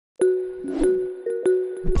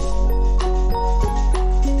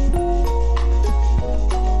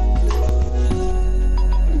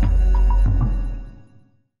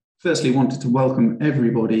firstly wanted to welcome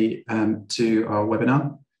everybody to our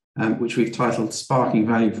webinar, which we've titled Sparking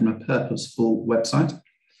Value from a Purposeful Website.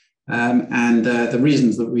 The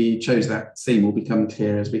reasons that we chose that theme will become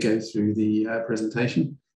clear as we go through the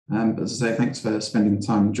presentation. But as I say, thanks for spending the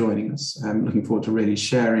time joining us. I'm looking forward to really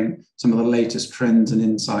sharing some of the latest trends and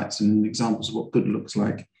insights and examples of what good looks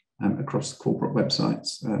like across the corporate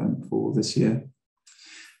websites for this year.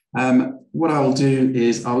 What I'll do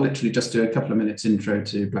is I'll literally just do a couple of minutes intro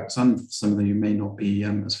to Black Sun. Some of you may not be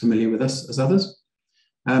as familiar with us as others.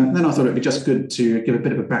 Then I thought it'd be just good to give a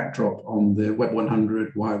bit of a backdrop on the Web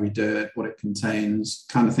 100, why we do it, what it contains,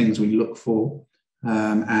 kind of things we look for,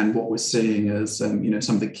 and what we're seeing as some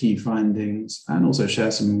of the key findings, and also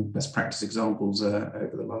share some best practice examples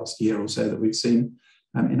over the last year or so that we've seen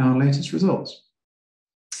in our latest results.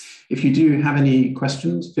 If you do have any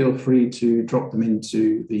questions, feel free to drop them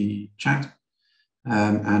into the chat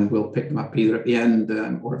and we'll pick them up either at the end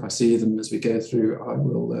or if I see them as we go through, I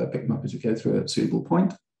will pick them up as we go through at a suitable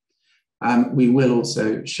point. We will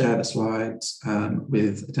also share the slides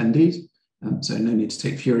with attendees, so no need to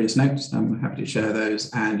take furious notes. I'm happy to share those,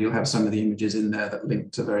 and you'll have some of the images in there that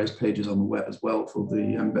link to various pages on the web as well for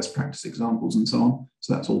the best practice examples and so on.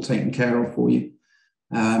 So that's all taken care of for you.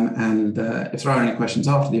 If there are any questions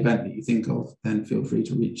after the event that you think of, then feel free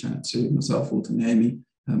to reach out to myself or to Naomi.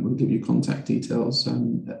 We'll give you contact details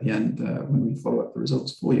at the end when we follow up the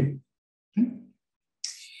results for you. Okay.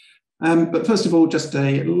 But first of all, just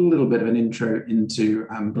a little bit of an intro into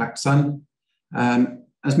Black Sun.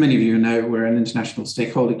 As many of you know, we're an international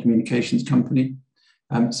stakeholder communications company.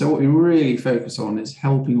 So what we really focus on is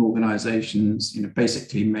helping organizations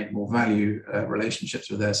basically make more value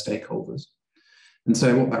relationships with their stakeholders. And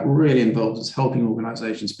so what that really involves is helping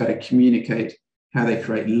organizations better communicate how they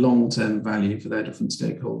create long-term value for their different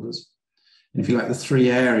stakeholders. And if you like, the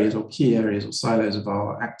three areas or key areas or silos of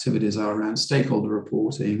our activities are around stakeholder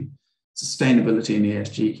reporting, sustainability and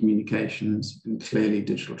ESG communications, and clearly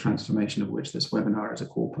digital transformation, of which this webinar is a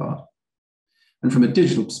core part. And from a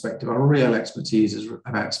digital perspective, our real expertise is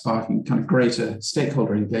about sparking kind of greater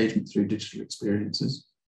stakeholder engagement through digital experiences.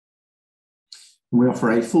 And we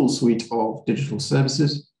offer a full suite of digital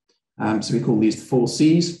services. So we call these the 4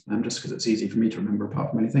 Cs, just because it's easy for me to remember apart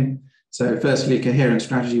from anything. So firstly, coherent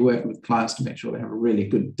strategy, working with clients to make sure they have a really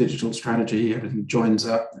good digital strategy. Everything joins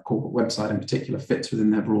up, the corporate website in particular fits within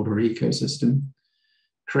their broader ecosystem.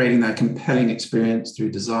 Creating that compelling experience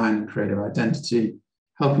through design and creative identity,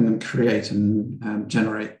 helping them create and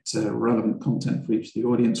generate relevant content for each of the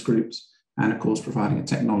audience groups. And of course, providing a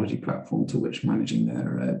technology platform to which managing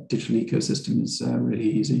their digital ecosystem is really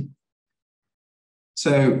easy.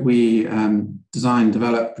 So we design,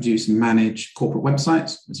 develop, produce, and manage corporate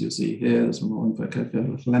websites. As you'll see here, there's one for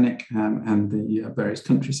Coca-Cola Hellenic and the various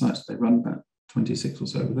country sites that they run, about 26 or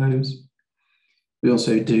so of those. We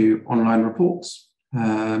also do online reports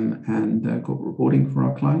and corporate reporting for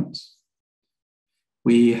our clients.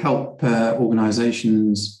 We help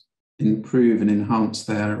organizations improve and enhance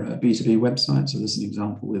their B2B website. So this is an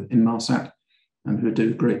example with Inmarsat, who do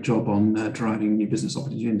a great job on driving new business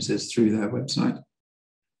opportunities through their website.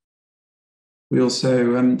 We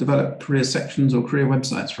also develop career sections or career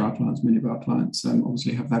websites for our clients. Many of our clients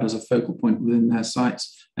obviously have that as a focal point within their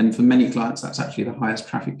sites. And for many clients, that's actually the highest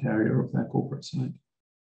trafficked area of their corporate site.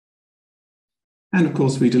 And of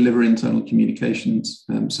course, we deliver internal communications.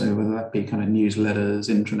 So whether that be kind of newsletters,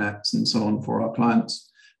 intranets, and so on for our clients,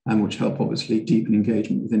 which help obviously deepen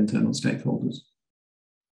engagement with internal stakeholders.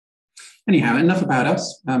 Anyhow, enough about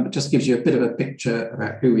us, but just gives you a bit of a picture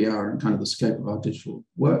about who we are and kind of the scope of our digital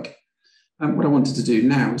work. What I wanted to do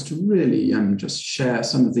now is to really just share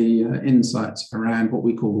some of the insights around what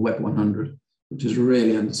we call the Web 100, which is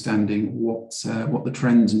really understanding what the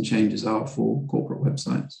trends and changes are for corporate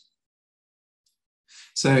websites.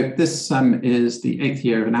 So this is the 8th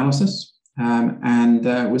year of analysis, and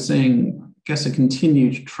we're seeing, I guess, a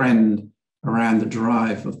continued trend around the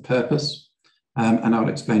drive of purpose. And I'll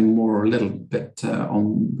explain more a little bit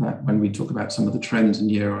on that when we talk about some of the trends and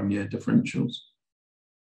year-on-year differentials.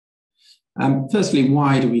 Firstly,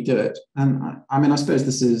 why do we do it? And I suppose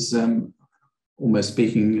this is almost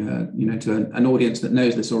speaking, to an audience that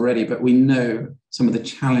knows this already, but we know some of the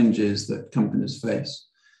challenges that companies face.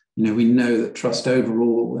 We know that trust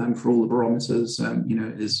overall, for all the barometers,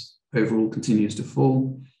 is overall continues to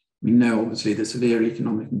fall. We know, obviously, the severe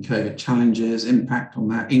economic and COVID challenges impact on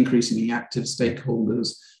that, increasingly active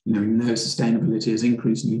stakeholders. We know sustainability is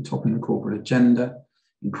increasingly topping the corporate agenda,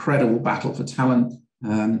 incredible battle for talent,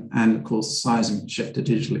 and of course, the seismic shift to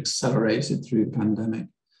digital accelerated through the pandemic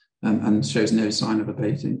and shows no sign of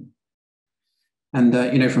abating. And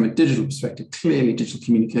from a digital perspective, clearly digital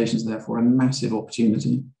communications is therefore a massive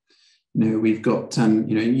opportunity. We've got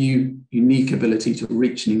unique ability to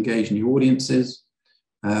reach and engage new audiences,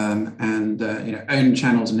 own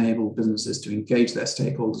channels enable businesses to engage their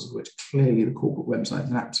stakeholders, of which clearly the corporate website is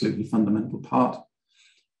an absolutely fundamental part.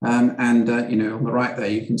 On the right there,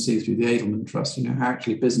 you can see through the Edelman Trust, how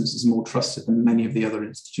actually business is more trusted than many of the other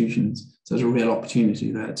institutions. So there's a real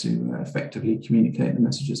opportunity there to effectively communicate the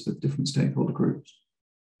messages with different stakeholder groups.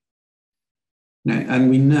 And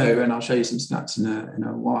we know, and I'll show you some stats in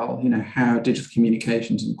a while, how digital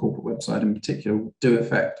communications and corporate website in particular do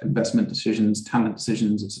affect investment decisions, talent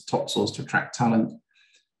decisions. It's a top source to attract talent.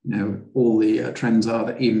 All the trends are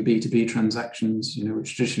that even B2B transactions,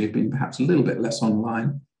 which traditionally have been perhaps a little bit less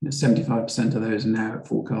online, 75% of those are now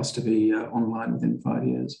forecast to be online within 5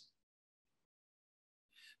 years.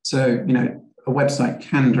 So, a website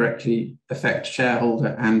can directly affect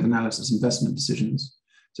shareholder and analysis investment decisions.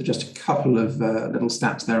 So just a couple of little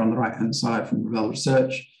stats there on the right-hand side from Revell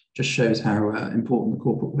Research just shows how important the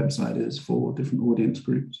corporate website is for different audience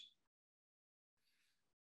groups.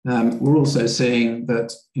 We're also seeing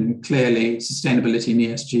that clearly sustainability and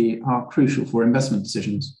ESG are crucial for investment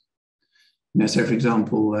decisions. So for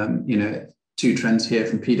example, 2 trends here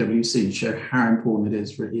from PwC show how important it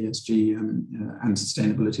is for ESG and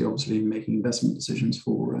sustainability, obviously, in making investment decisions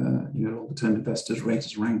for longer-term investors,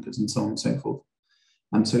 raters, rankers, and so on and so forth.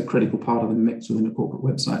 So a critical part of the mix within a corporate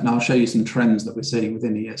website. And I'll show you some trends that we're seeing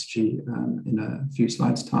within ESG in a few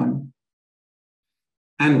slides' time.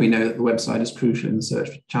 And we know that the website is crucial in the search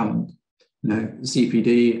for talent.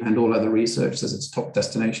 CPD and all other research says it's top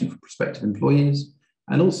destination for prospective employees.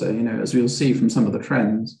 And also, as we'll see from some of the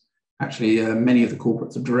trends, actually many of the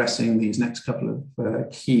corporates are addressing these next couple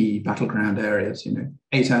of key battleground areas.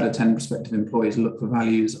 8 out of 10 prospective employees look for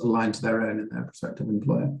values aligned to their own in their prospective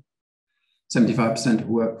employer. 75% of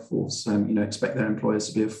workforce expect their employers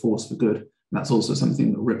to be a force for good. And that's also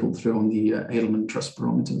something that rippled through on the Edelman Trust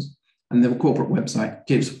barometers. And the corporate website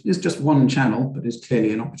is just one channel, but is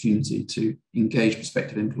clearly an opportunity to engage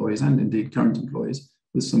prospective employees and indeed current employees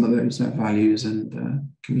with some of those values and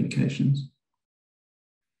communications.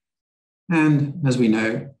 And as we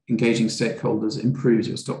know, engaging stakeholders improves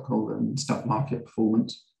your stockholder and stock market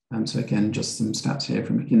performance. So again, just some stats here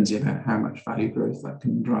from McKinsey about how much value growth that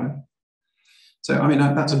can drive. So,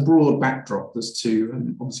 that's a broad backdrop as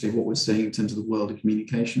to obviously what we're seeing in terms of the world of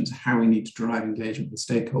communications, how we need to drive engagement with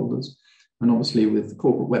stakeholders. And obviously with the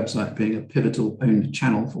corporate website being a pivotal owned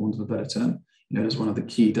channel, for want of a better term, as one of the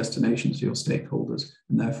key destinations for your stakeholders,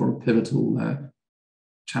 and therefore a pivotal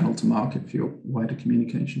channel to market for your wider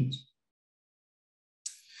communications.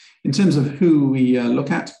 In terms of who we look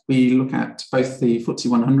at both the FTSE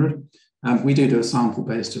 100. We do a sample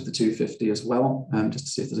based of the 250 as well, just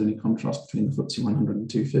to see if there's any contrast between the FTSE 100 and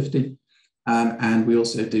 250. And we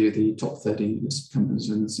also do the top 30 listed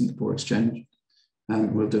companies in the Singapore Exchange.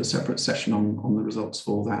 We'll do a separate session on the results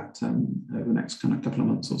for that over the next kind of couple of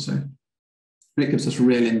months or so. And it gives us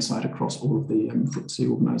real insight across all of the FTSE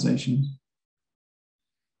organisations.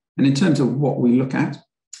 And in terms of what we look at,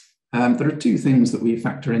 there are 2 things that we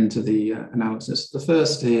factor into the analysis. The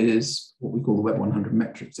first is what we call the Web 100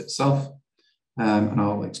 metrics itself, and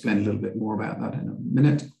I'll explain a little bit more about that in a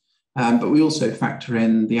minute. But we also factor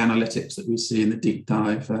in the analytics that we see in the deep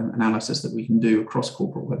dive analysis that we can do across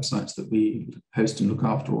corporate websites that we host and look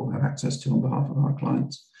after or have access to on behalf of our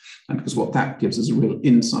clients. And because what that gives us a real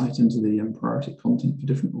insight into the priority content for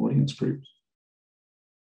different audience groups.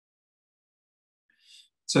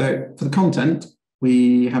 So for the content,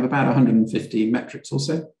 we have about 150 metrics or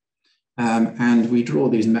so, and we draw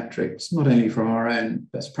these metrics not only for our own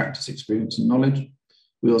best practice experience and knowledge,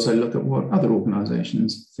 we also look at what other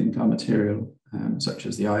organisations think are material, such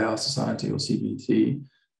as the IR Society or CBT,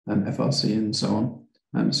 FRC and so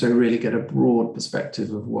on. So really get a broad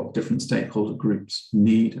perspective of what different stakeholder groups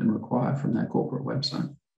need and require from their corporate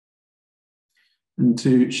website. And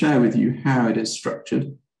to share with you how it is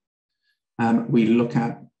structured, we look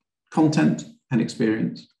at content and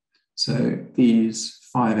experience. So these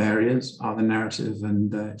 5 areas are the narrative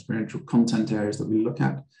and experiential content areas that we look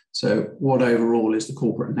at. So what overall is the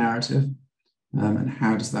corporate narrative and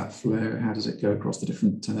how does that flow? How does it go across the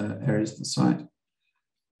different areas of the site?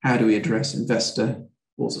 How do we address investor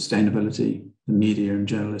or sustainability, the media and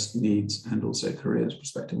journalist needs, and also careers,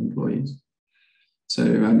 prospective employees? So,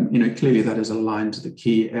 clearly that is aligned to the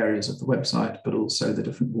key areas of the website, but also the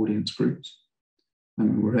different audience groups.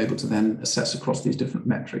 And we're able to then assess across these different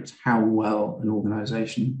metrics how well an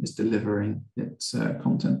organisation is delivering its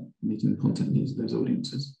content, meeting the content needs of those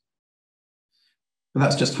audiences. But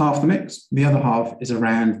that's just half the mix. The other half is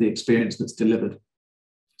around the experience that's delivered.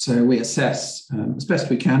 So we assess as best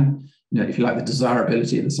we can, if you like, the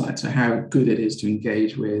desirability of the site, so how good it is to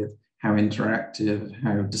engage with, how interactive,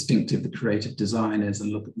 how distinctive the creative design is,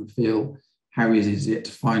 and look at the feel, how easy is it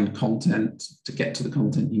to find content, to get to the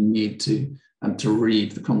content you need to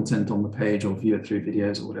read the content on the page or view it through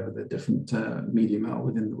videos or whatever the different medium are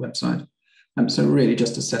within the website. So really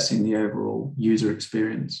just assessing the overall user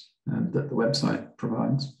experience that the website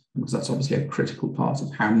provides, because that's obviously a critical part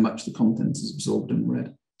of how much the content is absorbed and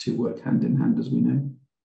read, to work hand in hand, as we know.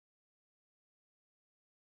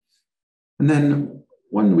 And then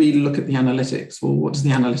when we look at the analytics, well, what does the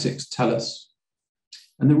analytics tell us?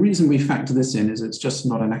 And the reason we factor this in is it's just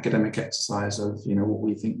not an academic exercise of, what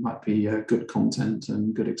we think might be good content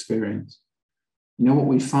and good experience. What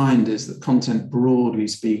we find is that content, broadly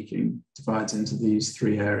speaking, divides into these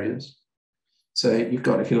three areas. So you've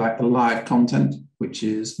got, if you like, the live content, which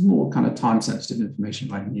is more kind of time-sensitive information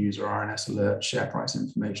like news or RNS alerts, share price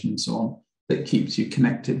information, and so on, that keeps you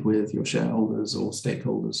connected with your shareholders or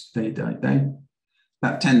stakeholders day by day.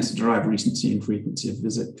 That tends to drive recency and frequency of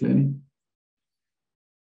visit, clearly.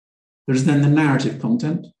 There's then the narrative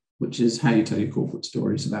content, which is how you tell your corporate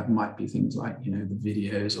story. So that might be things like, the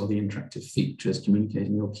videos or the interactive features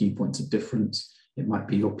communicating your key points of difference. It might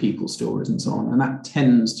be your people stories and so on. And that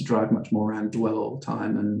tends to drive much more around dwell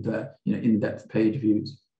time and, in-depth page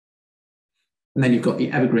views. And then you've got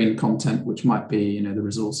the evergreen content, which might be, the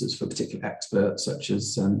resources for particular experts, such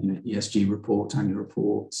as, ESG reports, annual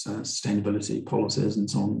reports, sustainability policies, and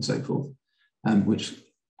so on and so forth, which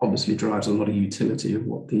obviously drives a lot of utility of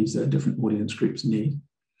what these different audience groups need.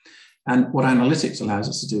 And what analytics allows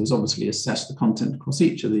us to do is obviously assess the content across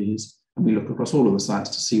each of these, and we look across all of the sites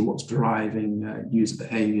to see what's driving user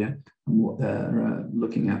behavior and what they're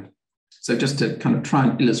looking at. So just to kind of try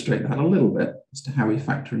and illustrate that a little bit as to how we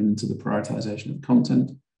factor into the prioritization of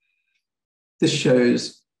content. This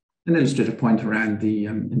shows an illustrative point around the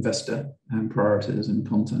investor priorities and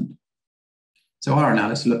content. So our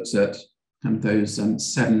analysis looks at kind of those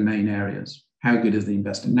 7 main areas. How good is the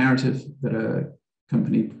investor narrative that a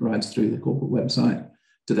company provides through the corporate website?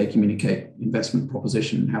 Do they communicate investment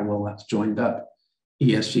proposition, how well that's joined up?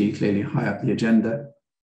 ESG clearly high up the agenda.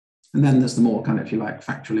 And then there's the more kind of, if you like,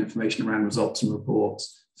 factual information around results and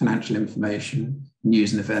reports, financial information,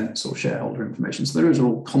 news and events, or shareholder information. So those are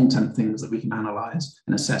all content things that we can analyze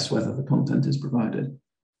and assess whether the content is provided.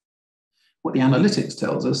 What the analytics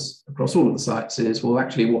tells us across all of the sites is, well,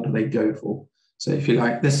 actually, what do they go for? So if you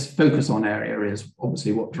like, this focus on area is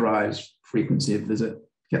obviously what drives frequency of visit,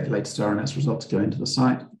 get the latest RNS results go into the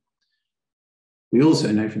site. We also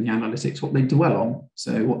know from the analytics what they dwell on,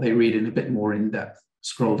 so what they read in a bit more in-depth,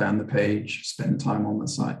 scroll down the page, spend time on the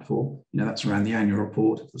site for, that's around the annual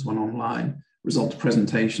report, if there's one online, results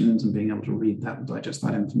presentations and being able to read that and digest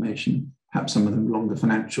that information, perhaps some of them longer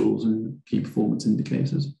financials and key performance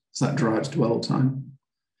indicators. So that drives dwell time.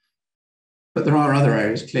 But there are other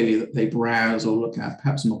areas clearly that they browse or look at,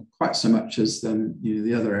 perhaps not quite so much as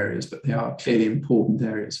the other areas, but they are clearly important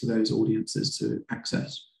areas for those audiences to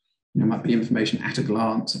access. It might be information at a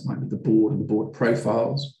glance, it might be the board and the board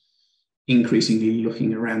profiles, increasingly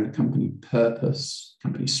looking around the company purpose,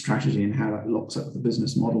 company strategy, and how that locks up with the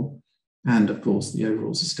business model, and of course the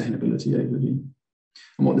overall sustainability overview.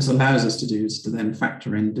 And what this allows us to do is to then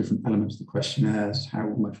factor in different elements of the questionnaires, how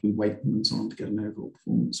much we weight them and so on to get an overall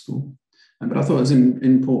performance score. But I thought it was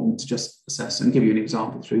important to just assess and give you an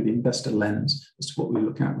example through the investor lens as to what we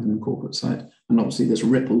look at within the corporate site. And obviously this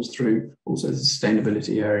ripples through also the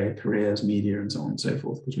sustainability area, careers, media, and so on and so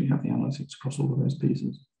forth, because we have the analytics across all of those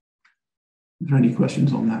pieces. If there are any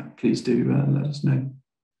questions on that, please do let us know.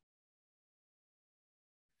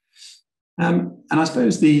 And I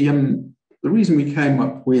suppose the reason we came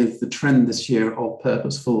up with the trend this year of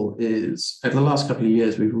purposeful is over the last couple of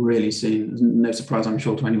years, we've really seen, no surprise, I'm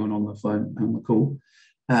sure, to anyone on the phone and the call,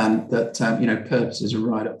 that purpose is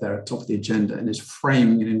right up there at the top of the agenda and is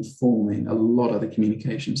framing and informing a lot of the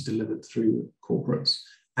communications delivered through corporates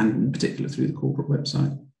and in particular through the corporate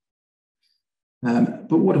website.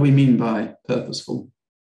 But what do we mean by purposeful?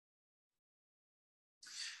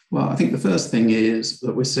 Well, I think the first thing is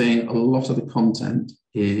that we're seeing a lot of the content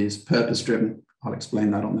is purpose-driven. I'll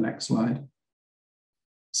explain that on the next slide.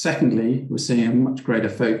 Secondly, we're seeing a much greater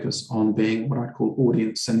focus on being what I'd call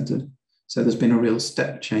audience-centered. So there's been a real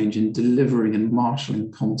step change in delivering and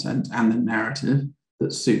marshalling content and the narrative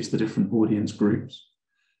that suits the different audience groups.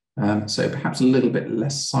 So perhaps a little bit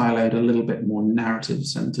less siloed, a little bit more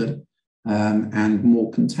narrative-centered, and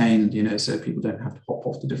more contained, so people don't have to hop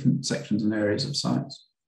off to different sections and areas of sites.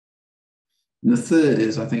 And the third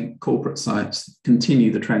is, I think, corporate sites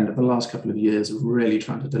continue the trend of the last couple of years of really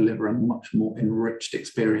trying to deliver a much more enriched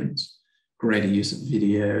experience, greater use of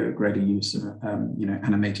video, greater use of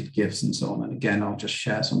animated GIFs and so on. And again, I'll just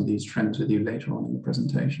share some of these trends with you later on in the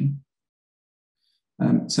presentation.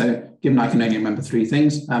 So given I can only remember three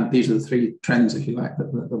things, these are the three trends, if you like,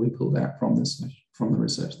 that we pulled out from the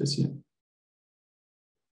research this year.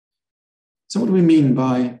 So what do we mean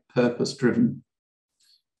by purpose-driven?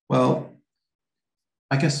 Well,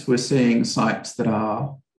 I guess we're seeing sites that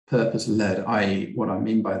are purpose-led, i.e. what I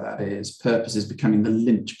mean by that is purpose is becoming the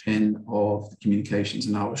linchpin of the communications,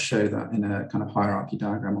 and I will show that in a kind of hierarchy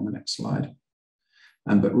diagram on the next slide.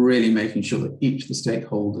 But really making sure that each of the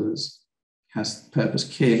stakeholders has purpose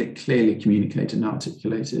clearly communicated and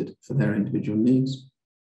articulated for their individual needs.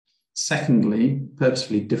 Secondly,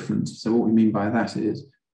 purposefully different. So what we mean by that is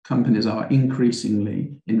companies are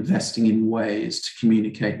increasingly investing in ways to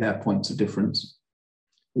communicate their points of difference.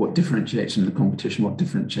 What differentiates them in the competition, what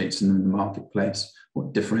differentiates them in the marketplace,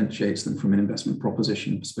 what differentiates them from an investment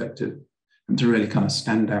proposition perspective, and to really kind of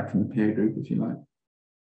stand out from the peer group, if you like.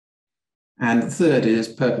 And the third is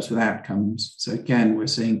purpose with outcomes. So again, we're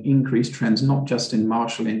seeing increased trends, not just in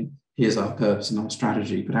marshalling, here's our purpose and our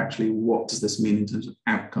strategy, but actually what does this mean in terms of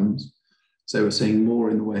outcomes? So we're seeing more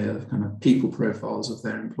in the way of kind of people profiles of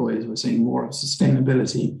their employees. We're seeing more of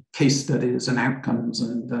sustainability, case studies and outcomes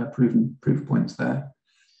and proven proof points there.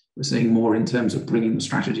 We're seeing more in terms of bringing the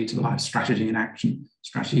strategy to life, strategy in action,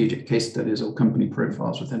 strategic case studies or company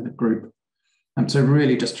profiles within the group. And so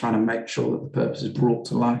really just trying to make sure that the purpose is brought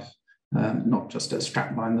to life, not just a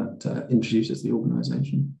strapline that introduces the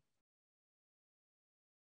organization.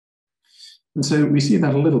 And so we see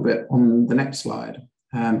that a little bit on the next slide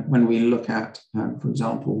when we look at, for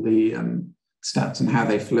example, the stats and how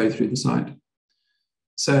they flow through the site.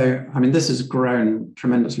 So, I mean, this has grown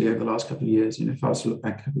tremendously over the last couple of years. You know, if I was to look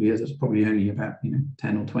back a couple of years, there's probably only about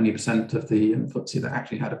 10 or 20% of the FTSE that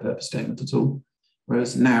actually had a purpose statement at all.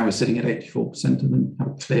 Whereas now we're sitting at 84% of them have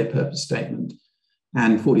a clear purpose statement,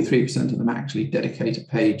 and 43% of them actually dedicate a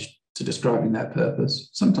page to describing their purpose,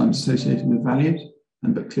 sometimes associated with values,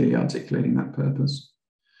 but clearly articulating that purpose.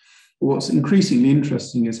 What's increasingly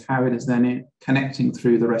interesting is how it is then connecting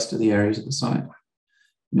through the rest of the areas of the site.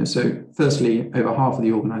 So firstly, over half of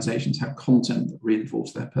the organizations have content that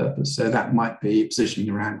reinforce their purpose. So that might be positioning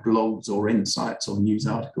around blogs or insights or news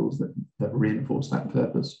articles that reinforce that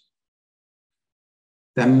purpose.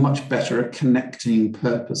 They're much better at connecting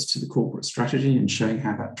purpose to the corporate strategy and showing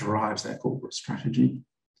how that drives their corporate strategy.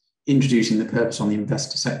 Introducing the purpose on the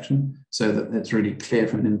investor section so that it's really clear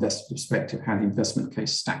from an investor perspective how the investment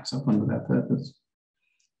case stacks up under their purpose.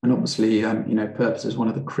 And obviously, purpose is one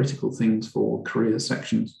of the critical things for career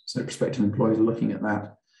sections. So prospective employees are looking at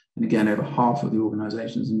that. And again, over half of the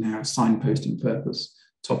organizations are now signposting purpose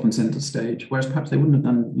top and center stage, whereas perhaps they wouldn't have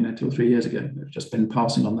done 2 or 3 years ago. They've just been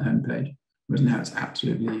passing on the homepage, whereas now it's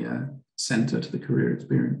absolutely center to the career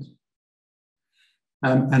experience.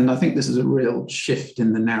 And I think this is a real shift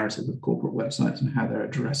in the narrative of corporate websites and how they're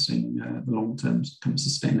addressing the long-term kind of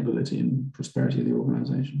sustainability and prosperity of the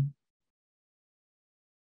organization.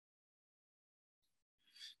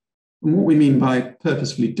 And what we mean by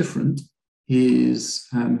purposefully different is,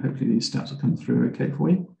 hopefully these stats will come through okay for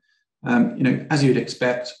you. As you'd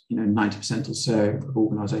expect, 90% or so of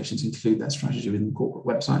organizations include their strategy within the corporate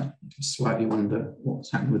website. You slightly wonder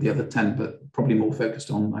what's happened with the other 10, but probably more focused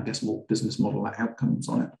on, I guess, more business model outcomes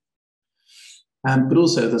on it. But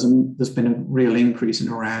also there's been a real increase in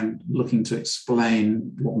around looking to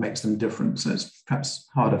explain what makes them different. So it's perhaps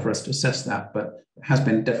harder for us to assess that, but it has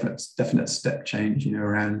been definite step change,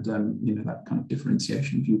 around, that kind of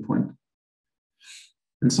differentiation viewpoint.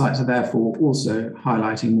 And sites are therefore also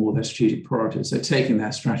highlighting more their strategic priorities. So taking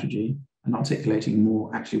their strategy and articulating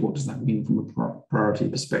more, actually, what does that mean from a priority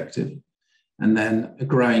perspective? And then a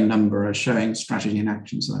growing number are showing strategy in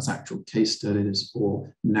action. So that's actual case studies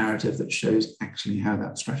or narrative that shows actually how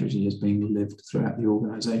that strategy is being lived throughout the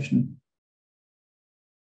organization.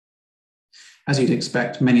 As you'd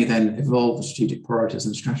expect, many then evolve the strategic priorities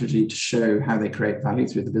and strategy to show how they create value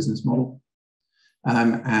through the business model.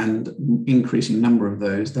 And increasing number of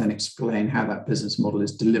those then explain how that business model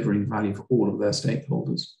is delivering value for all of their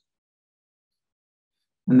stakeholders.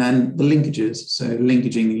 And then the linkages, so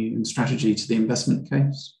linking the strategy to the investment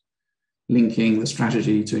case, linking the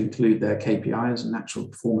strategy to include their KPIs and actual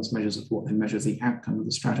performance measures of what they measure as the outcome of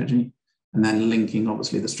the strategy, and then linking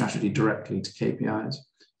obviously the strategy directly to KPIs.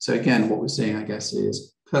 So again, what we're seeing, I guess,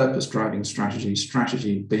 is purpose driving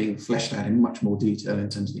strategy being fleshed out in much more detail in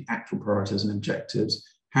terms of the actual priorities and objectives,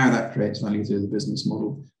 how that creates value through the business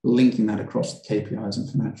model, linking that across the KPIs and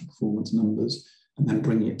financial performance numbers, and then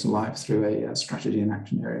bringing it to life through a strategy and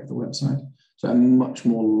action area of the website. So a much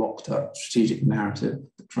more locked up strategic narrative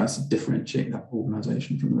that tries to differentiate that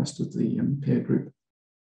organization from the rest of the peer group.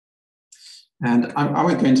 And I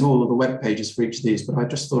won't go into all of the web pages for each of these, but I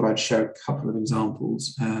just thought I'd show a couple of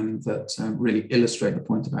examples that really illustrate the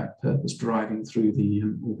point about purpose driving through the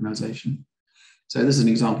organization. So this is an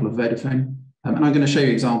example of Vodafone. And I'm going to show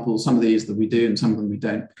you examples, some of these that we do and some of them we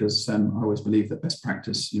don't, because I always believe that best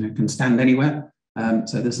practice can stand anywhere.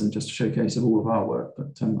 So this isn't just a showcase of all of our work,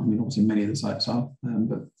 but I mean, obviously many of the sites are,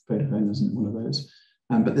 but Vodafone isn't one of those.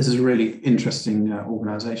 But this is a really interesting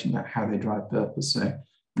organization about how they drive purpose. So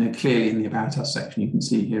clearly in the About Us section, you can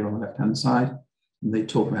see here on the left-hand side, they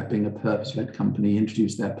talk about being a purpose-led company,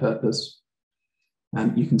 introduce their purpose.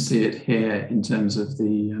 You can see it here in terms of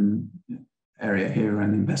the area here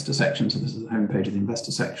around the investor section. So this is the homepage of the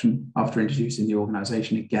investor section. After introducing the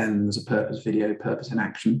organization, again, there's a purpose video, purpose in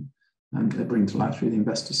action, and they bring to life through the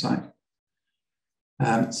investor site.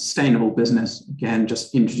 Sustainable business, again,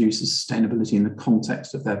 just introduces sustainability in the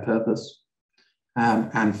context of their purpose.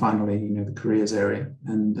 And finally, the careers area,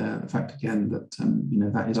 and the fact again that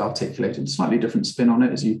that is articulated, slightly different spin on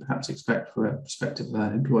it, as you perhaps expect for a prospective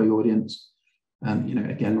employee audience.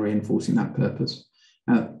 Again, reinforcing that purpose.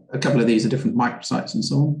 A couple of these are different microsites and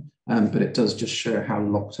so on, but it does just show how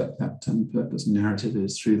locked up that purpose narrative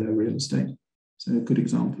is through their real estate. So a good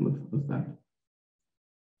example of that.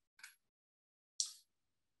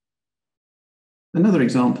 Another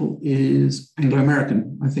example is Anglo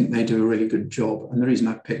American. I think they do a really good job. And the reason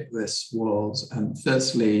I picked this was,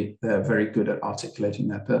 firstly, they're very good at articulating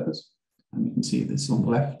their purpose. And you can see this on the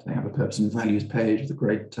left. They have a purpose and values page with a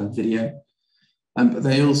great video. But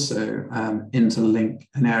they also interlink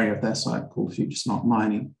an area of their site called Future Smart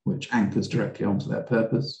Mining, which anchors directly onto their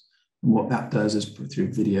purpose. And what that does is, through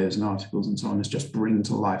videos and articles and so on, is just bring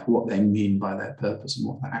to life what they mean by their purpose and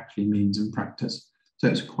what that actually means in practice. So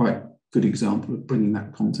it's quite a good example of bringing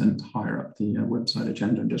that content higher up the website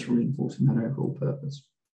agenda and just reinforcing that overall purpose.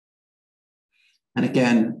 And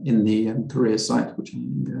again, in the career site, which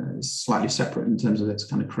is slightly separate in terms of its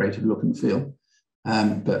kind of creative look and feel.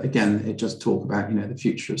 But again, it just talk about, the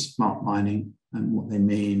future of smart mining and what they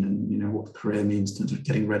mean and, what the career means in terms of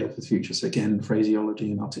getting ready for the future. So again,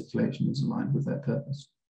 phraseology and articulation is aligned with their purpose.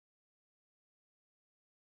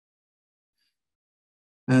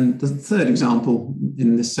 And the third example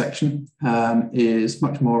in this section is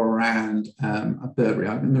much more around Burberry.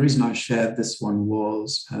 And the reason I shared this one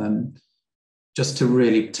was just to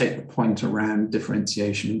really take the point around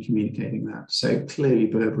differentiation and communicating that. So clearly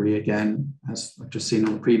Burberry, again, as I've just seen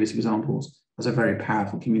on the previous examples, has a very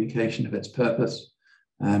powerful communication of its purpose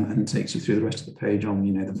and takes you through the rest of the page on,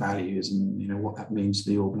 the values and, what that means to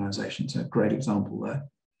the organization. So a great example there.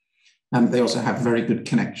 They also have very good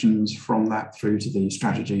connections from that through to the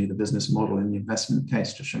strategy, the business model, and the investment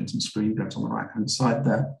case, just showing some screen grabs on the right-hand side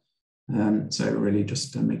there. So really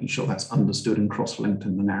just making sure that's understood and cross-linked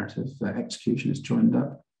and the narrative execution is joined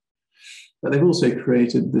up. But they've also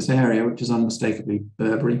created this area, which is unmistakably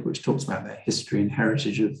Burberry, which talks about their history and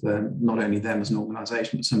heritage of not only them as an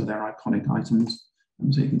organization, but some of their iconic items.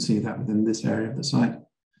 So you can see that within this area of the site.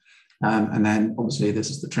 And then obviously this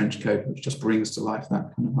is the trench coat, which just brings to life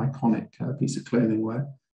that kind of iconic piece of clothing wear,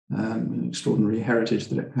 an extraordinary heritage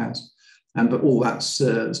that it has. But all that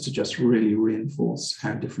serves to just really reinforce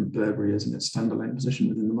how different Burberry is in its standalone position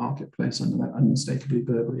within the marketplace under that unmistakably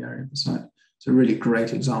Burberry area of the site. It's a really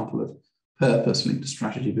great example of purpose linked to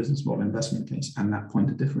strategy, business model, investment case, and that point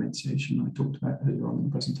of differentiation I talked about earlier on in the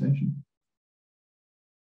presentation.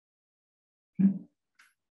 Okay.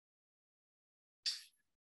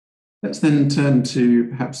 Let's then turn to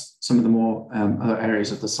perhaps some of the more other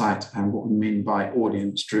areas of the site and what we mean by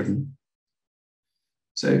audience-driven.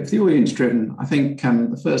 So for the audience-driven, I think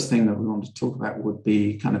the first thing that we want to talk about would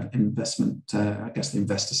be kind of investment, I guess the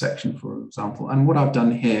investor section, for example. And what I've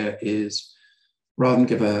done here is, rather than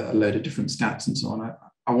give a load of different stats and so on,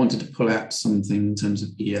 I wanted to pull out something in terms of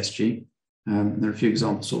ESG. There are a few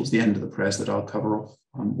examples towards the end of the press that I'll cover off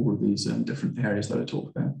all of these different areas that I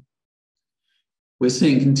talked about. We're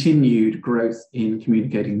seeing continued growth in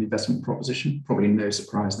communicating the investment proposition, probably no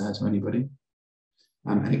surprise there to anybody.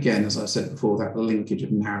 And again, as I said before, that linkage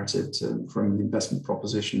of narrative from the investment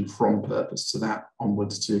proposition, from purpose to that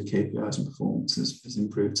onwards to KPIs and performance has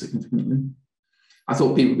improved significantly. I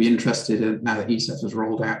thought people would be interested in, now that ESEF has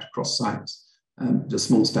rolled out across sites, there's a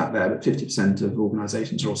small stat there, but 50% of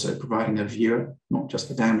organizations are also providing a viewer, not just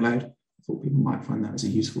the download. I thought people might find that as a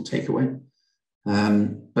useful takeaway.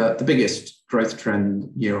 But the biggest growth trend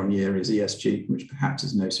year on year is ESG, which perhaps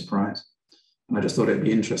is no surprise. And I just thought it'd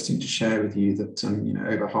be interesting to share with you that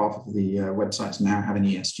over half of the websites now have an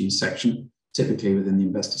ESG section, typically within the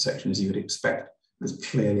investor section, as you would expect, because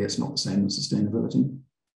clearly it's not the same as sustainability.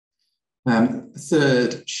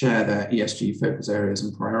 Third, share their ESG focus areas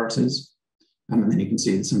and priorities. And then you can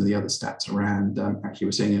see some of the other stats around, actually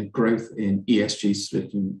we're seeing a growth in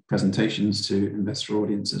ESG presentations to investor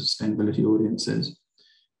audiences, sustainability audiences.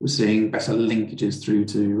 We're seeing better linkages through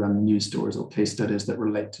to news stories or case studies that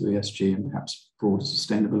relate to ESG and perhaps broader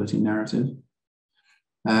sustainability narrative.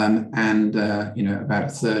 About a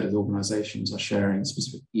third of the organizations are sharing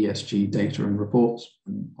specific ESG data and reports.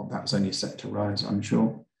 And that was only a sector rise, I'm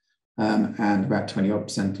sure. And about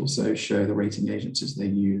 20% or so show the rating agencies they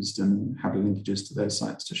used and have linkages to those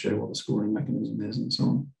sites to show what the scoring mechanism is and so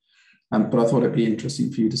on. But I thought it'd be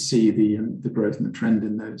interesting for you to see the growth and the trend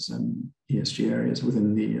in those ESG areas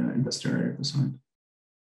within the investor area of the site.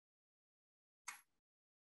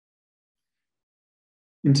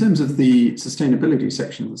 In terms of the sustainability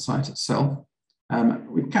section of the site itself,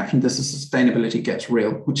 we've captioned this as Sustainability Gets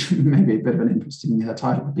Real, which may be a bit of an interesting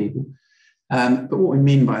title for people. But what we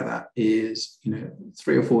mean by that is,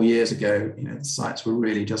 3 or 4 years ago, the sites were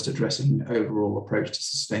really just addressing the overall approach to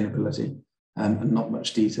sustainability and not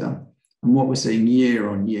much detail. And what we're seeing year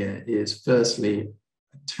on year is firstly,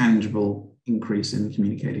 a tangible increase in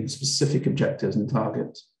communicating specific objectives and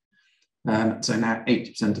targets. So now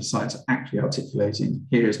 80% of sites are actually articulating,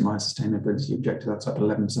 here is my sustainability objective, that's up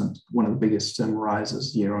 11%, one of the biggest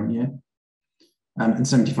rises year on year. And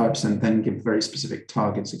 75% then give very specific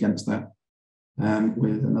targets against that.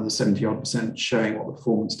 With another 70-odd% showing what the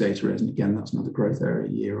performance data is. And again, that's another growth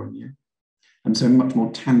area year on year. And so much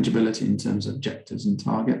more tangibility in terms of objectives and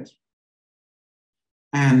targets.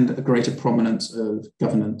 And a greater prominence of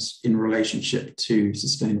governance in relationship to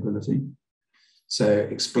sustainability. So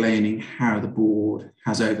explaining how the board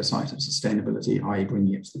has oversight of sustainability, i.e.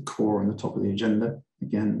 bringing it to the core and the top of the agenda.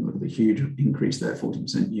 Again, look at the huge increase there,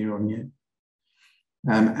 40% year on year.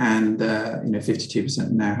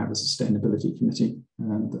 52% now have a sustainability committee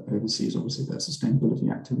that oversees obviously their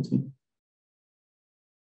sustainability activity.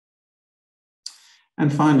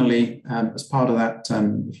 And finally, as part of that,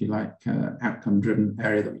 if you like, outcome-driven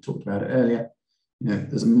area that we talked about earlier,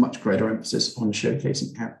 there's a much greater emphasis on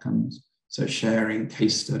showcasing outcomes. So sharing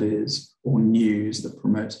case studies or news that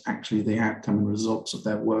promotes actually the outcome and results of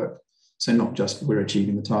their work. So not just we're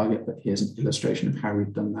achieving the target, but here's an illustration of how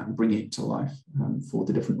we've done that and bringing it to life for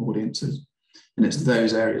the different audiences. And it's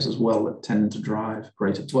those areas as well that tend to drive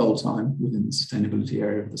greater dwell time within the sustainability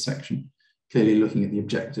area of the section. Clearly looking at the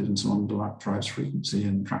objectives and so on drives frequency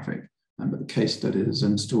and traffic. But the case studies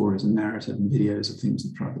and stories and narrative and videos are things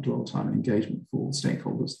that drive the dwell time and engagement for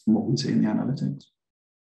stakeholders from what we see in the analytics.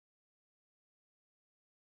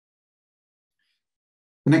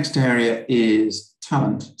 The next area is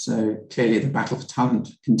talent. So clearly the battle for talent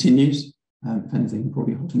continues. If anything,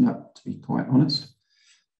 probably hotting up, to be quite honest.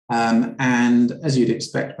 And as you'd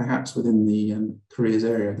expect, perhaps within the careers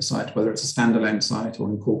area of the site, whether it's a standalone site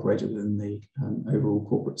or incorporated in the overall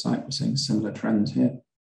corporate site, we're seeing similar trends here.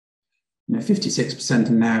 56%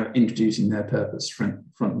 are now introducing their purpose front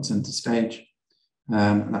and center stage.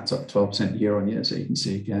 And that's up 12% year on year. So you can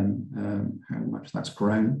see again how much that's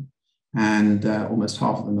grown. And almost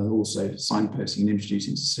half of them are also signposting and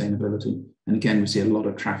introducing sustainability. And again, we see a lot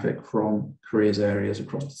of traffic from careers areas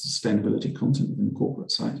across the sustainability content within the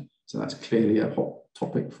corporate site. So that's clearly a hot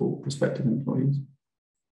topic for prospective employees.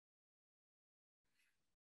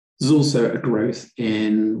 There's also a growth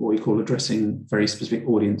in what we call addressing very specific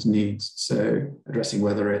audience needs. So addressing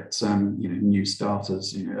whether it's new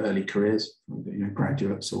starters, early careers,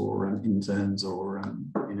 graduates or interns or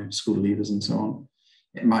school leavers and so on.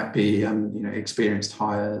 It might be experienced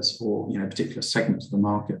hires or particular segments of the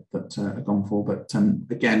market that are gone for. But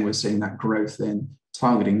again, we're seeing that growth in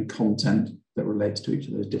targeting content that relates to each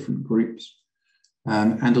of those different groups.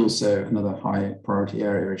 And also another high priority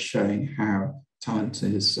area is showing how talent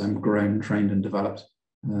is grown, trained and developed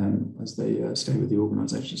as they stay with the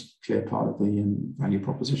organisation. It's a clear part of the value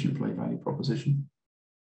proposition, employee value proposition.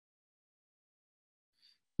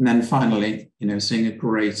 And then finally, seeing a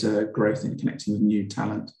greater growth in connecting with new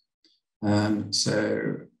talent.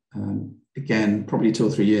 Again, probably 2 or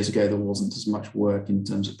 3 years ago, there wasn't as much work in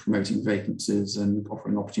terms of promoting vacancies and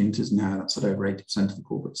offering opportunities. Now that's at over 80% of the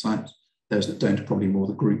corporate sites. Those that don't are probably more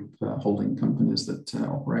the group holding companies that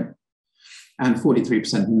operate. And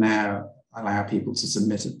 43% now allow people to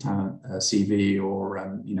submit a CV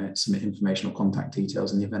or submit information or contact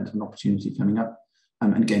details in the event of an opportunity coming up.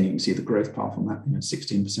 And again, you can see the growth path on that,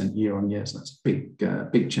 16% year on year. So that's a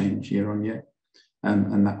big change year on year.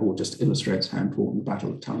 And that all just illustrates how important the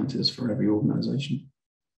battle of talent is for every organization.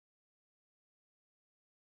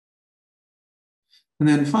 And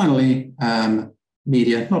then finally,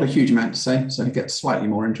 media, not a huge amount to say, so it gets slightly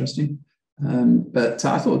more interesting. But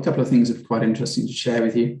I thought a couple of things are quite interesting to share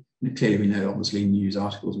with you. Clearly, we know obviously news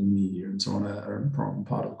articles and media and so on are an important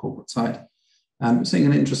part of the corporate site. We're seeing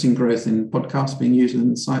an interesting growth in podcasts being used within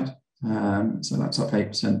the site. So that's up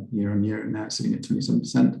 8% year on year and now sitting at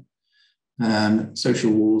 27%.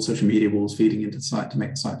 Social media walls feeding into the site to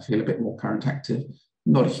make the site feel a bit more current active.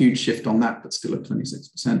 Not a huge shift on that, but still at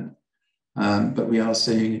 26%. But we are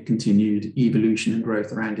seeing a continued evolution and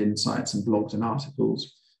growth around insights and blogs and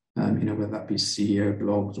articles, whether that be CEO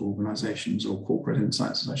blogs, organizations, or corporate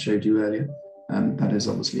insights, as I showed you earlier. That is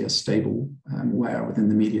obviously a stable where within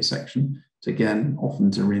the media section, to again, often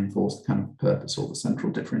to reinforce the kind of purpose or the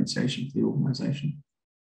central differentiation of the organization.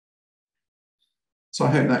 So I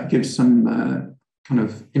hope that gives some kind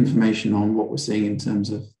of information on what we're seeing in terms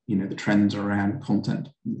of, the trends around content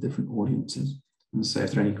and different audiences. And so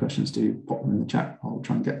if there are any questions, do pop them in the chat. I'll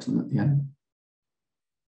try and get to them at the end.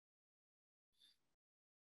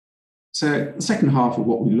 So the second half of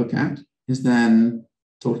what we look at is then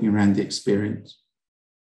talking around the experience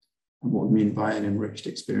and what we mean by an enriched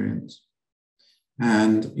experience.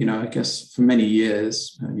 And, I guess for many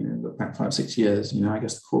years, look back 5-6 years, I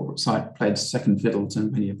guess the corporate site played second fiddle to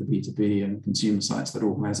many of the B2B and consumer sites that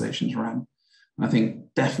organizations ran. And I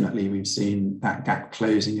think definitely we've seen that gap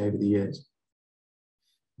closing over the years.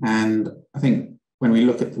 And I think when we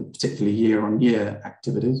look at the particular year-on-year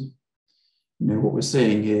activities, what we're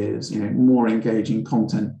seeing is, more engaging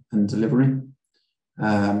content and delivery.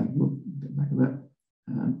 We'll get back a bit.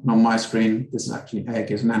 And on my screen, this is actually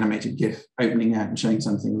Egg is an animated GIF opening out and showing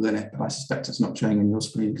something within it, but I suspect it's not showing on your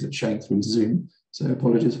screen because it's showing through Zoom. So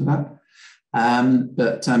apologies for that.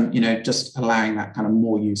 Just allowing that kind of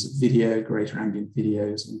more use of video, greater ambient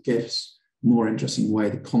videos and GIFs, more interesting way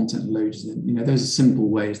the content loads in. Those are simple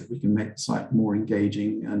ways that we can make the site more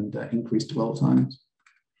engaging and increase dwell times.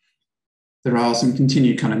 There are some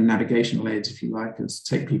continued kind of navigational aids, if you like, as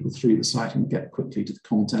take people through the site and get quickly to the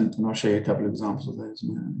content. And I'll show you a couple of examples of those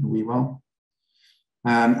in a wee while.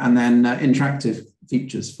 And then interactive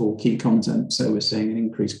features for key content. So we're seeing an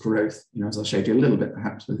increased growth, as I showed you a little bit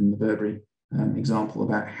perhaps within the Burberry example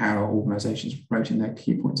about how organizations are promoting their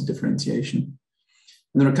key points of differentiation.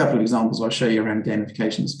 And there are a couple of examples I'll show you around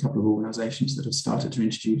gamification. There's a couple of organizations that have started to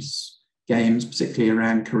introduce games, particularly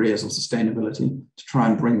around careers or sustainability, to try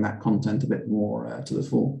and bring that content a bit more to the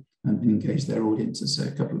fore and engage their audiences. So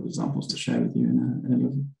a couple of examples to share with you in a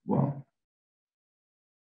little while.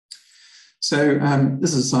 So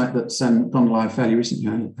this is a site that's gone live fairly recently,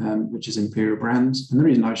 which is Imperial Brands. And the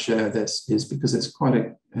reason I share this is because it's quite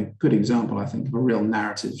a good example, I think, of a real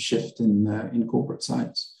narrative shift in corporate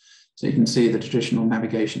sites. So you can see the traditional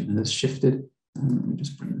navigation has shifted. Let me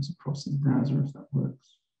just bring this across in the browser if that works.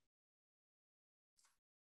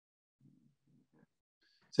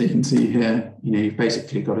 So you can see here, you've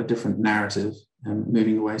basically got a different narrative,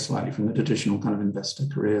 moving away slightly from the traditional kind of investor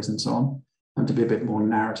careers and so on, and to be a bit more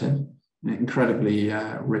narrative. Incredibly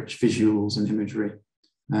rich visuals and imagery,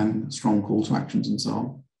 strong call to actions and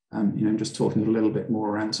so on. Just talking a little bit more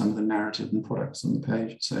around some of the narrative and products on the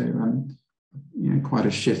page. So, quite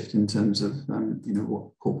a shift in terms of,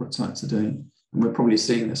 what corporate sites are doing. And we're probably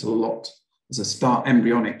seeing this a lot as a start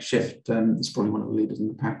embryonic shift. It's probably one of the leaders in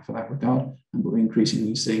the pack for that regard. But we're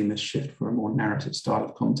increasingly seeing this shift for a more narrative style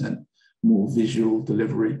of content, more visual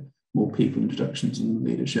delivery, more people introductions and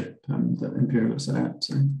leadership that Imperial has set out.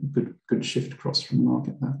 So good shift across from the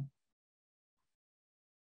market there.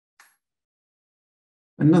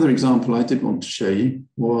 Another example I did want to show you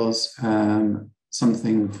was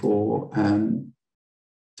something for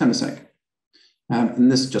Temasek.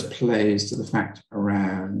 And this just plays to the fact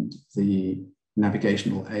around the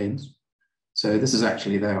navigational aids. So this is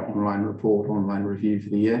actually their online report, online review for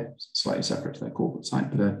the year, slightly separate to their corporate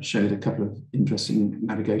site, but it showed a couple of interesting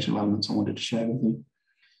navigational elements I wanted to share with you.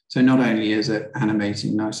 So not only is it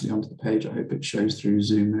animating nicely onto the page, I hope it shows through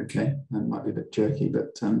Zoom okay. It might be a bit jerky,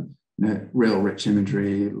 but real rich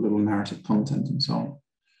imagery, little narrative content and so on.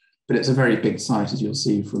 But it's a very big site, as you'll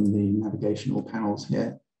see from the navigational panels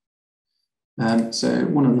here. So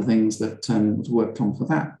one of the things that was worked on for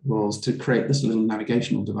that was to create this little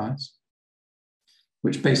navigational device,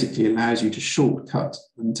 which basically allows you to shortcut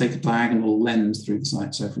and take a diagonal lens through the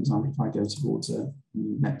site. So for example, if I go towards a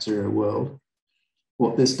net zero world,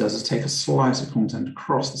 what this does is take a slice of content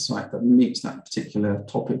across the site that meets that particular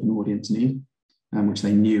topic and audience need. which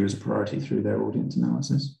they knew as a priority through their audience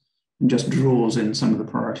analysis, and just draws in some of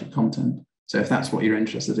the priority content. So if that's what you're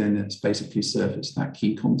interested in, it's basically surfaced that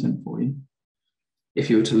key content for you. If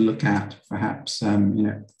you were to look at perhaps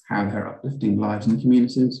how they're uplifting lives and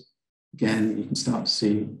communities, again, you can start to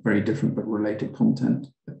see very different but related content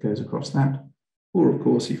that goes across that. Or of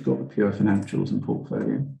course, you've got the pure financials and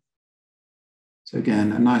portfolio. So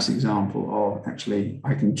again, a nice example of actually,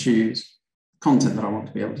 I can choose content that I want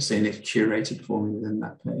to be able to see, and it's curated for me within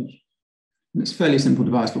that page. And it's a fairly simple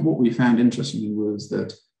device, but what we found interesting was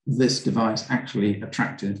that this device actually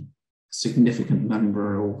attracted a significant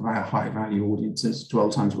number of high value audiences. Dwell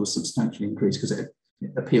times was substantially increased because it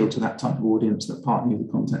appealed to that type of audience that part knew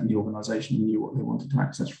the content and the organization and knew what they wanted to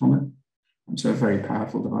access from it. And so a very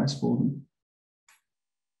powerful device for them.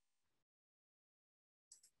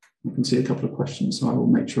 You can see a couple of questions, so I will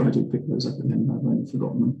make sure I do pick those up again. I've only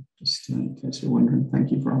forgotten them, just in case you're wondering.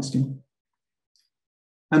 Thank you for asking.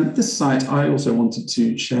 This site I also wanted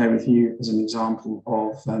to share with you as an example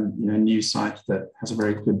of a new site that has a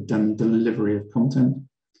very good delivery of content.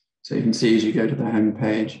 So you can see as you go to the home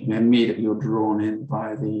page, immediately you're drawn in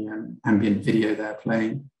by the ambient video they're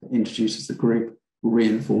playing that introduces the group,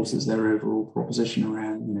 reinforces their overall proposition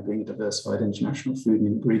around being a diversified international food and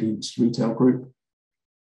ingredients retail group.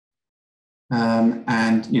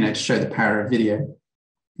 And to show the power of video,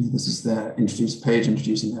 this is their introduced page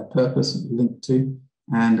introducing their purpose and link to,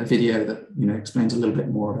 and a video that explains a little bit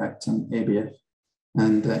more about ABF.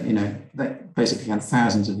 And they basically had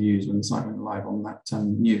thousands of views when the site went live on that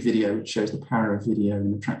new video, which shows the power of video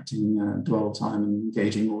in attracting dwell time and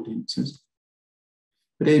engaging audiences.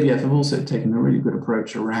 But ABF have also taken a really good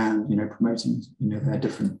approach around promoting their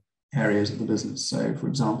different areas of the business. So, for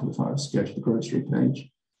example, if I was to go to the grocery page,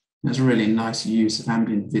 there's a really nice use of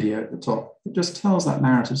ambient video at the top. It just tells that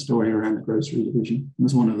narrative story around the grocery division.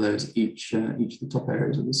 There's one of those each of the top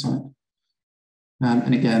areas of the site.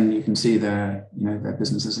 And again, you can see their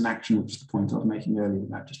business as an action, which is the point I was making earlier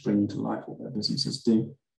about just bringing to life what their businesses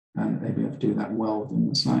do. ABF do that well within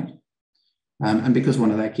the site. And because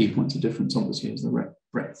one of their key points of difference, obviously, is the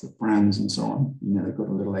breadth of brands and so on. They've got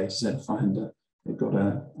a little A to Z finder. They've got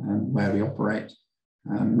a where we operate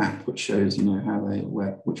map, which shows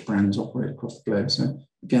which brands operate across the globe. So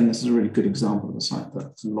again, this is a really good example of a site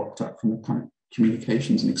that's locked up from a kind of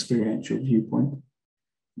communications and experiential viewpoint. I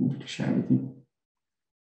wanted to share with you.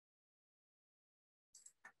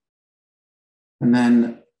 And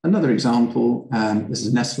then another example, this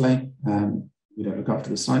is Nestle. We don't look after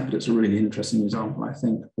the site, but it's a really interesting example, I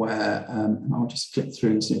think, where, and I'll just flip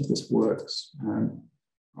through and see if this works.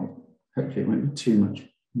 Hopefully it won't be too much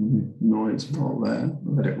noise while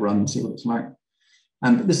let it run, see what it's like.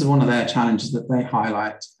 But this is one of their challenges that they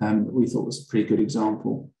highlight that we thought was a pretty good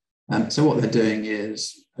example. So what they're doing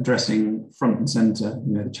is addressing front and center,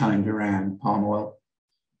 the challenge around palm oil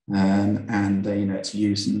and its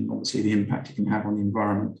use and obviously the impact it can have on the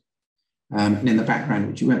environment. And in the background,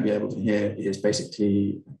 which you won't be able to hear, is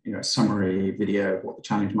basically a summary video of what the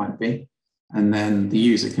challenge might be. And then the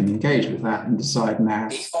user can engage with that and decide now.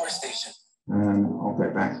 Deforestation. I'll go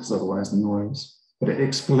back because otherwise the noise. But it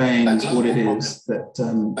explains what it is that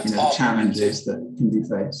the challenges that can be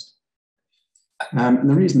faced. And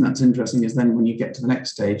the reason that's interesting is then when you get to the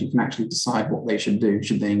next stage, you can actually decide what they should do.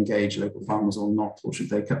 Should they engage local farmers or not, or should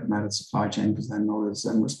they cut them out of the supply chain because they're not as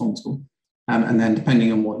responsible? And then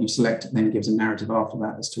depending on what you select, it then gives a narrative after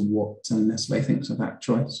that as to what Nestle thinks of that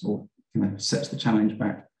choice, or sets the challenge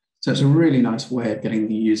back. So it's a really nice way of getting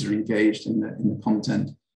the user engaged in the content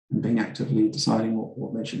and being actively deciding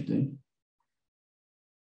what they should do.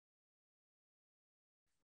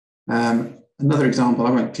 Another example,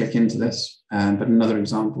 I won't click into this, but another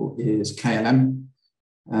example is KLM.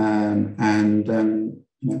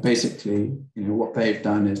 Basically, what they've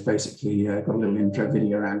done is basically got a little intro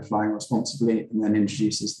video around flying responsibly, and then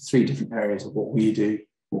introduces the 3 different areas of what we do,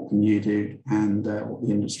 what can you do, and what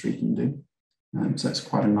the industry can do. So it's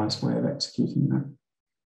quite a nice way of executing that.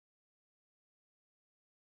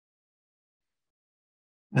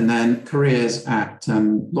 And then careers at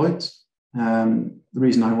Lloyds. The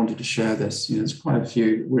reason I wanted to share this, there's quite a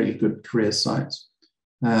few really good career sites.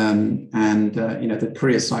 The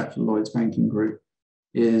career site for Lloyds Banking Group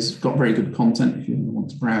is got very good content if you want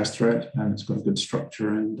to browse through it. It's got a good structure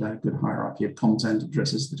and good hierarchy of content,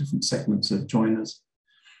 addresses the different segments of joiners.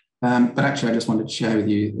 But actually, I just wanted to share with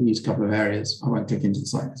you these couple of areas. I won't click into the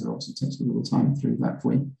site because it obviously takes a little time through that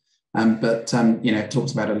for you. It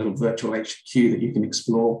talks about a little virtual HQ that you can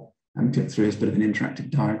explore and click through as a bit of an interactive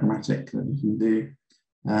diagrammatic that you can do.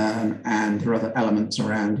 And there are other elements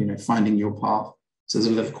around, finding your path. So there's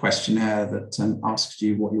a little questionnaire that asks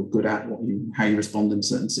you what you're good at, how you respond in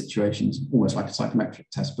certain situations, almost like a psychometric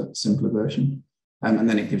test, but simpler version. And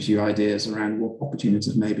then it gives you ideas around what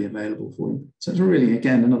opportunities may be available for you. So it's really,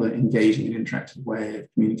 again, another engaging and interactive way of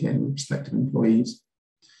communicating with prospective employees.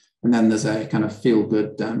 And then there's a kind of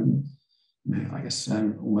feel-good, almost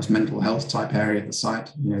mental health type area of the site,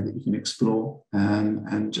 that you can explore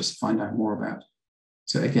and just find out more about.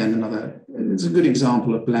 So again, it's a good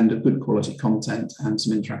example of blend of good quality content and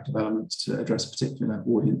some interactive elements to address particular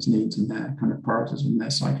audience needs and their kind of priorities in their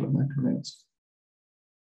cycle of their careers.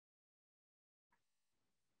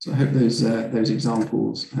 So I hope those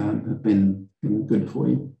examples have been good for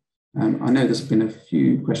you. I know there's been a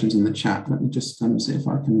few questions in the chat. Let me just see if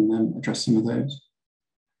I can address some of those.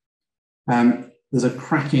 There's a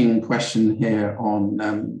cracking question here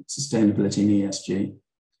on sustainability and ESG.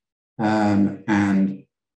 And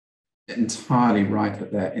entirely right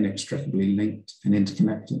that they're inextricably linked and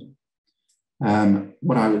interconnected.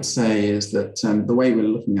 What I would say is that the way we're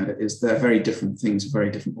looking at it is they're very different things for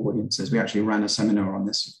very different audiences. We actually ran a seminar on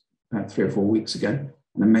this 3 or 4 weeks ago,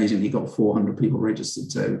 and amazingly got 400 people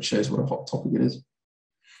registered, so it shows what a hot topic it is.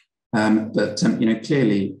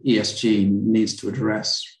 Clearly ESG needs to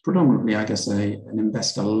address predominantly, I guess, an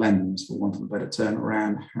investor lens, for want of a better term,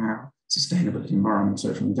 around how sustainability, environment,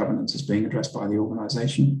 social and governance is being addressed by the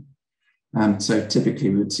organisation. So typically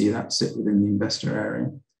we would see that sit within the investor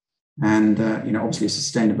area. And, obviously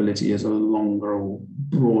sustainability is a longer or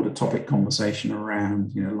broader topic conversation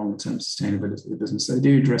around, long-term sustainability of the business. So they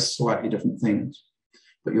do address slightly different things,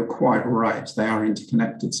 but you're quite right, they are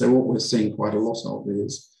interconnected. So what we're seeing quite a lot of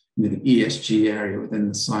is the ESG area within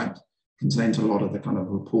the site contains a lot of the kind of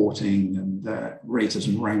reporting and raters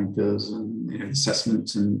and rankers and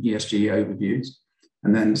assessments and ESG overviews,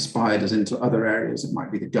 and then spiders into other areas. It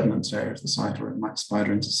might be the governance area of the site, or it might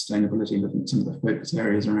spider into sustainability, looking at some of the focus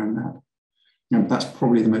areas around that. And that's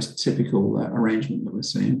probably the most typical arrangement that we're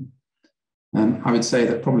seeing. I would say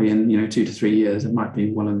that probably in 2 to 3 years, it might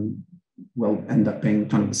be will end up being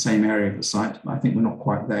kind of the same area of the site. But I think we're not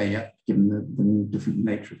quite there yet, given the different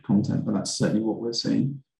nature of content, but that's certainly what we're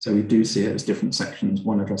seeing. So we do see it as different sections,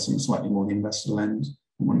 one addressing slightly more the investor lens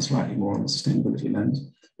and one slightly more on the sustainability lens.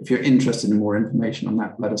 If you're interested in more information on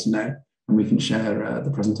that, let us know, and we can share the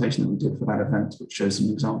presentation that we did for that event, which shows some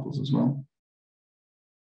examples as well.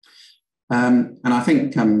 And I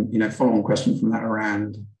think, follow-on question from that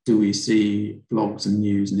around, do we see blogs and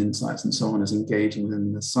news and insights and so on as engaging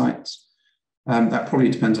within the sites? That probably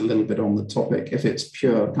depends a little bit on the topic. If it's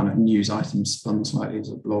pure kind of news items spun slightly as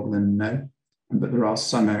a blog, then no. But there are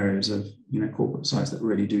some areas of corporate sites that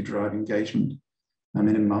really do drive engagement.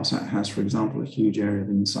 Inmarsat has, for example, a huge area of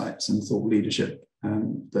insights and thought leadership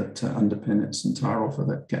that underpin its entire offer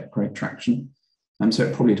that get great traction. So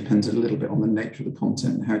it probably depends a little bit on the nature of the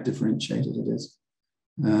content and how differentiated it is,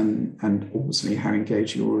 and obviously how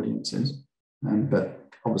engaged your audience is. But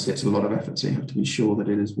obviously it's a lot of effort, so you have to be sure that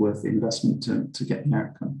it is worth the investment to get the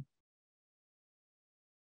outcome.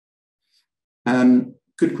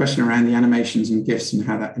 Good question around the animations and GIFs and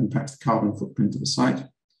how that impacts the carbon footprint of the site.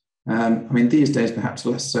 These days perhaps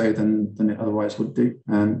less so than it otherwise would do,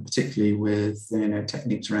 particularly with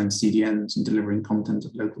techniques around CDNs and delivering content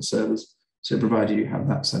of local servers. So provided you have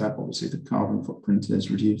that set up, obviously the carbon footprint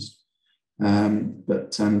is reduced. From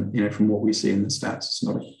what we see in the stats, it's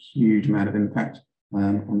not a huge amount of impact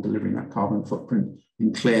on delivering that carbon footprint.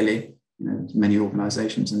 And clearly, many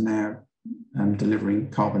organizations are now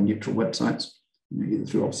delivering carbon neutral websites, either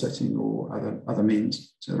through offsetting or other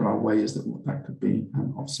means. So there are ways that could be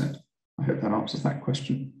offset. I hope that answers that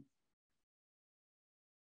question.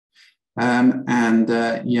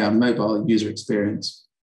 Mobile user experience.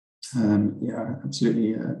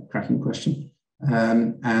 Absolutely a cracking question.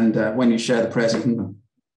 When you share the press, you can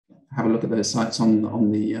have a look at those sites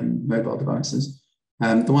on the mobile devices.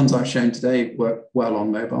 The ones I've shown today work well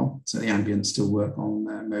on mobile, so the ambience still work on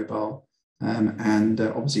mobile.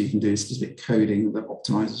 Obviously you can do specific coding that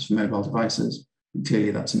optimizes for mobile devices. And clearly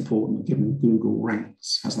that's important, given Google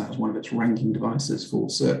has that as one of its ranking devices for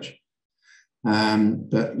search.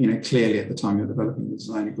 Clearly at the time you're developing the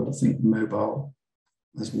design, you've got to think mobile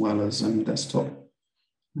as well as desktop.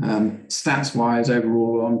 Stats-wise,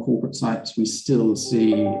 overall on corporate sites, we still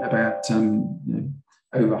see about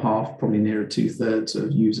over half, probably nearer 2/3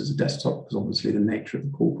 of users are desktop, because obviously the nature of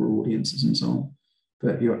the corporate audiences and so on.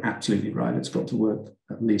 But you're absolutely right, it's got to work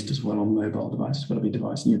at least as well on mobile devices. It's got to be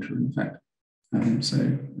device neutral, in fact. So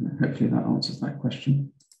hopefully that answers that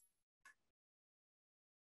question.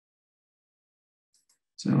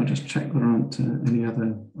 So I'll just check there aren't any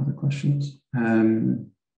other questions.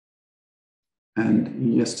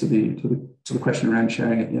 And yes, to the question around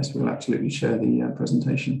sharing it, yes, we'll absolutely share the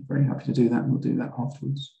presentation. Very happy to do that, and we'll do that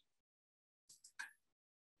afterwards.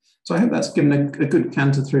 So I hope that's given a good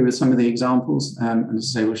canter through with some of the examples. And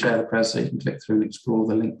as I say, we'll share the press so you can click through and explore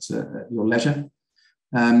the links at your leisure.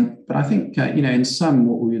 But I think, in sum,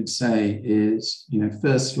 what we would say is,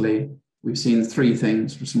 firstly, we've seen three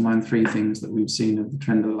things, just remind three things that we've seen of the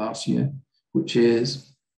trend of the last year, which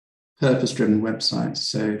is purpose-driven websites.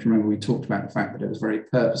 So if you remember, we talked about the fact that it was very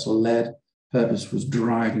purpose-led. Purpose was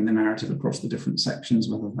driving the narrative across the different sections,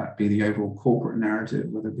 whether that be the overall corporate narrative,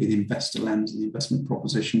 whether it be the investor lens and the investment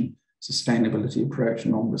proposition, sustainability approach,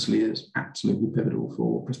 and obviously is absolutely pivotal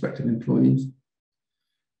for prospective employees.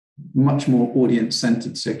 Much more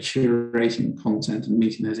audience-centered, so curating content and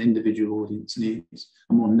meeting those individual audience needs,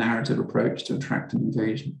 a more narrative approach to attract and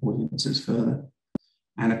engage audiences further.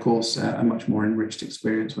 And of course, a much more enriched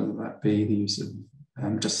experience, whether that be the use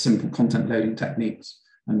of just simple content loading techniques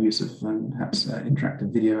and use of perhaps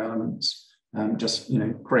interactive video elements,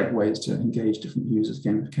 great ways to engage different users,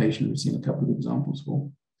 gamification, we've seen a couple of examples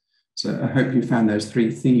for. So I hope you found those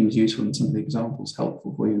three themes useful and some of the examples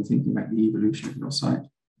helpful for you in thinking about the evolution of your site.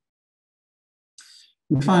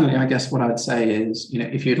 And finally, I guess what I'd say is,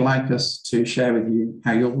 if you'd like us to share with you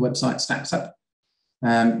how your website stacks up,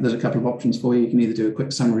 there's a couple of options for you. You can either do a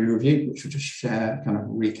quick summary review, which will just share kind of a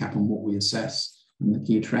recap on what we assess and the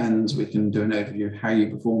key trends. We can do an overview of how you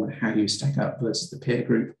perform and how you stack up versus the peer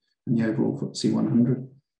group and the overall FTSE 100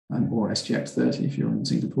 or SGX 30 if you're in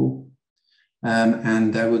Singapore.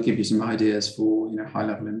 And we'll give you some ideas for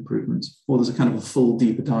high-level improvements. Or there's a kind of a full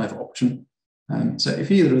deeper dive option. So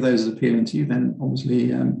if either of those is appealing to you, then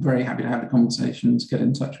obviously very happy to have the conversations, get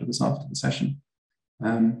in touch with us after the session.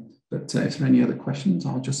 But if there are any other questions,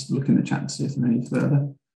 I'll just look in the chat to see if there are any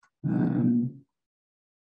further.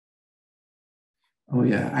 Oh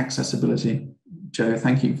yeah, accessibility. Joe,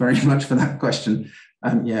 thank you very much for that question.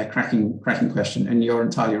 Yeah, cracking question. And you're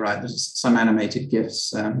entirely right. There's some animated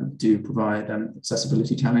GIFs do provide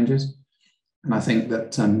accessibility challenges. And I think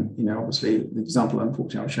that, obviously the example,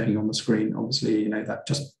 unfortunately, I was showing you on the screen, obviously, that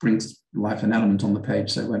just brings life an element on the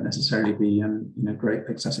page. So it won't necessarily be, great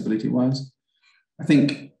accessibility wise. I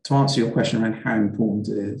think to answer your question around how important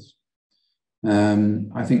it is,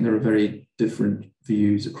 I think there are very different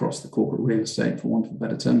views across the corporate real estate, for want of a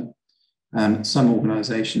better term. Some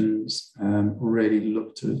organizations really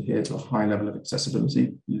look to adhere to a high level of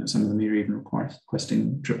accessibility. Some of them are even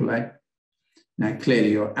requesting AAA. Now,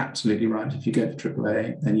 clearly, you're absolutely right. If you go for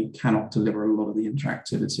AAA, then you cannot deliver a lot of the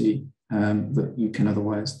interactivity that you can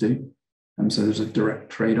otherwise do. So there's a direct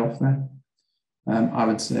trade-off there. I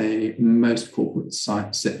would say most corporate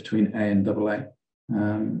sites sit between A and AA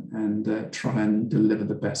and try and deliver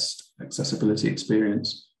the best accessibility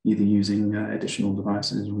experience, either using additional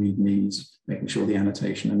devices, READMEs, making sure the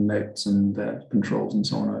annotation and notes and controls and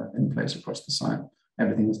so on are in place across the site.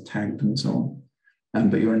 Everything is tagged and so on.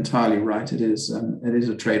 But you're entirely right. It is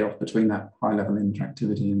a trade-off between that high-level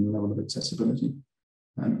interactivity and the level of accessibility.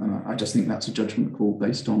 And I just think that's a judgment call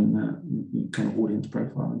based on kind of audience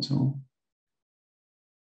profile and so on.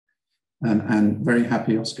 And very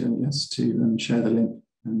happy, Oscar, yes, to share the link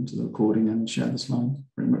to the recording and share the slides,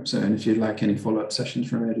 very much so. And if you'd like any follow-up sessions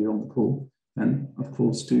from earlier on the call, then of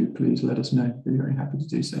course do please let us know. We'd be very happy to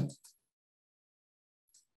do so.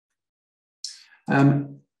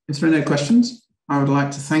 If there are no questions, I would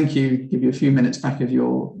like to thank you, give you a few minutes back of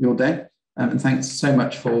your day. And thanks so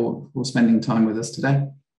much for spending time with us today.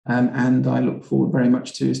 And I look forward very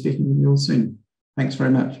much to speaking with you all soon. Thanks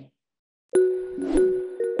very much.